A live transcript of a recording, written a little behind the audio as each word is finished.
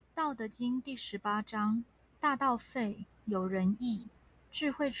道德经》第18章：大道废，有仁义；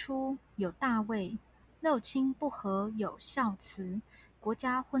智慧出，有大位；六亲不和，有孝慈；国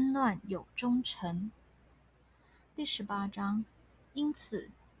家混乱，有忠臣。第18章：因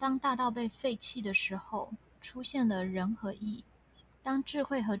此，当大道被废弃的时候，出现了仁和义；当智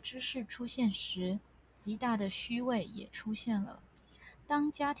慧和知识出现时，极大的虚伪也出现了。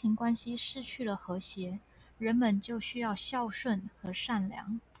当家庭关系失去了和谐，人们就需要孝顺和善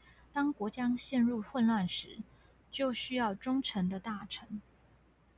良；当国家陷入混乱时，就需要忠诚的大臣。